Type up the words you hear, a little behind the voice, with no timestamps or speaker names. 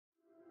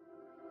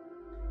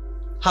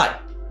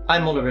Hi,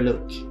 I'm Oliver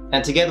Luke,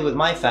 and together with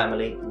my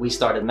family, we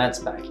started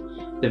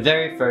MEDSBAG, the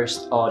very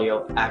first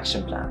audio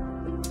action plan.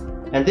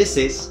 And this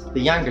is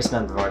the youngest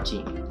member of our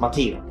team,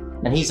 Matteo,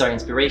 and he's our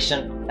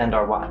inspiration and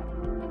our why.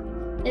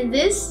 And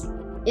this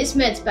is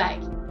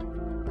MEDSBAG.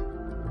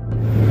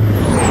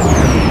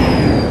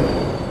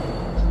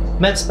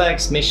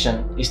 MEDSBAG's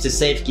mission is to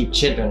safekeep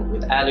children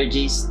with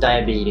allergies,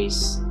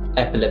 diabetes,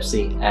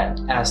 epilepsy,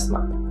 and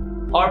asthma.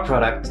 Our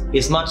product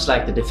is much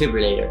like the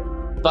defibrillator,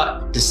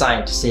 but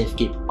designed to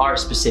safekeep our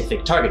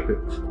specific target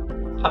group.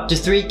 Up to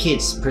 3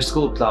 kids per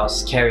school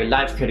class carry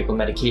life-critical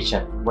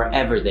medication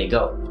wherever they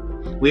go.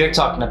 We are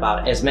talking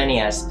about as many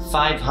as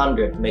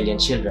 500 million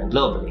children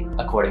globally,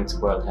 according to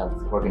World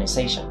Health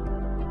Organization.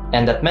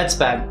 And at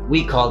MEDSBAG,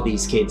 we call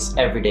these kids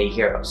everyday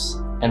heroes,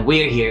 and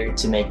we are here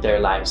to make their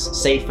lives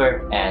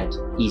safer and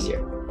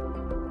easier.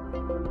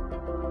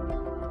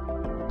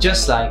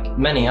 Just like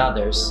many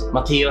others,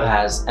 Matteo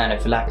has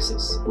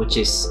anaphylaxis, which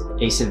is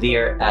a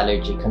severe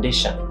allergy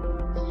condition.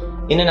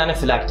 In an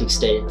anaphylactic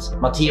state,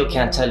 Matteo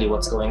can't tell you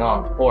what's going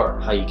on or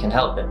how you can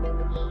help him.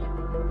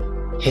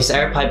 His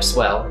air pipes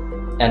swell,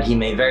 and he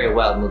may very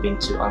well move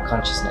into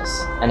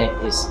unconsciousness, and it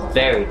is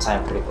very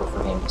time critical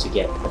for him to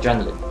get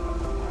adrenaline.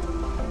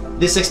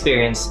 This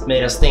experience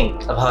made us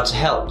think of how to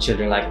help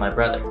children like my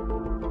brother.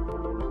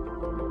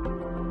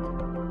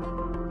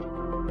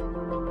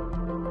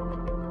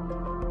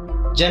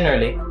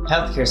 Generally,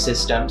 healthcare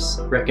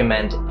systems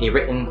recommend a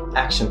written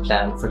action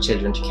plan for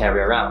children to carry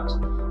around,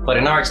 but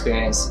in our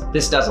experience,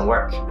 this doesn't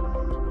work.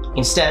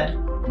 Instead,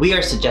 we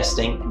are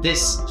suggesting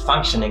this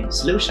functioning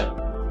solution.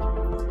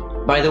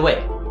 By the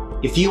way,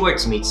 if you were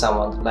to meet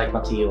someone like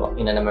Matteo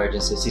in an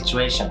emergency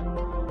situation,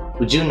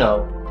 would you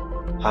know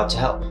how to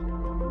help?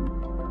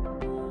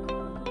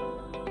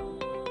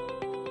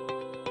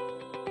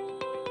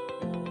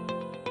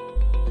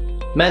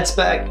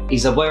 MEDSBAG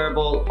is a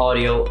wearable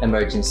audio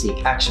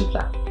emergency action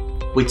plan.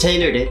 We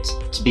tailored it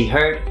to be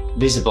heard,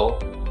 visible,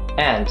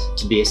 and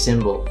to be a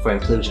symbol for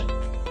inclusion.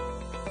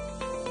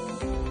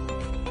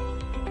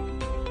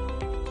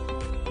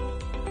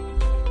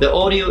 The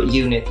audio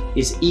unit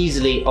is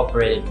easily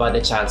operated by the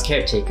child's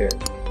caretaker,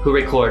 who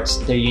records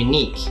their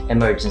unique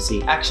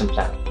emergency action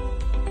plan.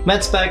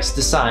 MEDSBAG's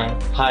design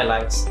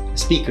highlights a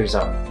speaker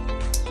zone.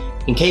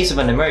 In case of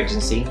an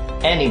emergency,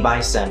 any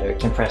bystander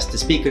can press the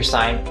speaker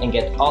sign and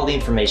get all the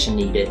information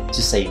needed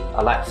to save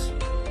a life.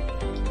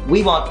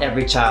 We want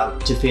every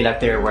child to feel like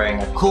they're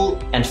wearing a cool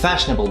and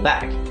fashionable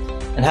bag,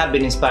 and have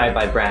been inspired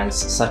by brands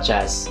such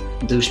as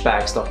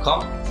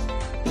douchebags.com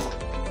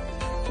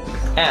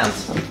and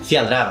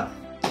Fjällräven.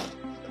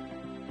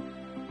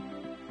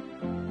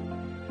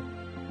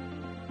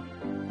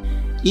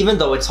 Even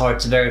though it's hard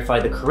to verify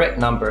the correct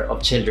number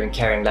of children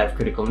carrying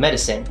life-critical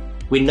medicine,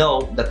 we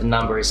know that the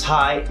number is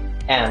high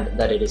and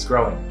that it is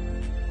growing.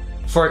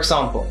 For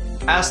example,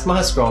 asthma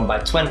has grown by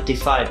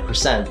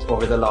 25%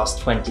 over the last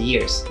 20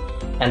 years,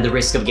 and the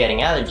risk of getting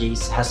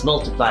allergies has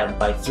multiplied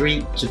by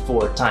 3 to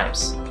 4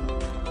 times.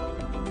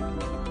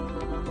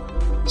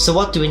 So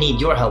what do we need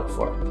your help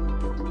for?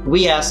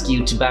 We ask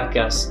you to back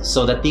us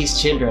so that these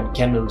children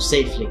can move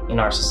safely in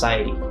our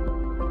society.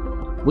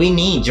 We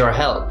need your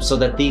help so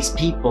that these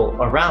people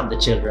around the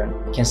children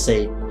can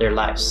save their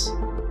lives.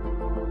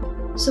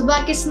 So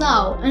back us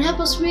now and help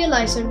us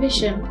realize our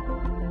vision.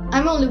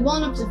 I'm only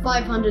one of the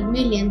 500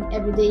 million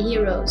everyday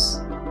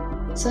heroes.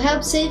 So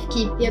help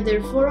safekeep the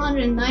other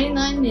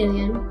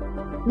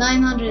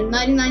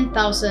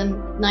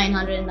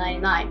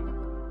 499,999,999.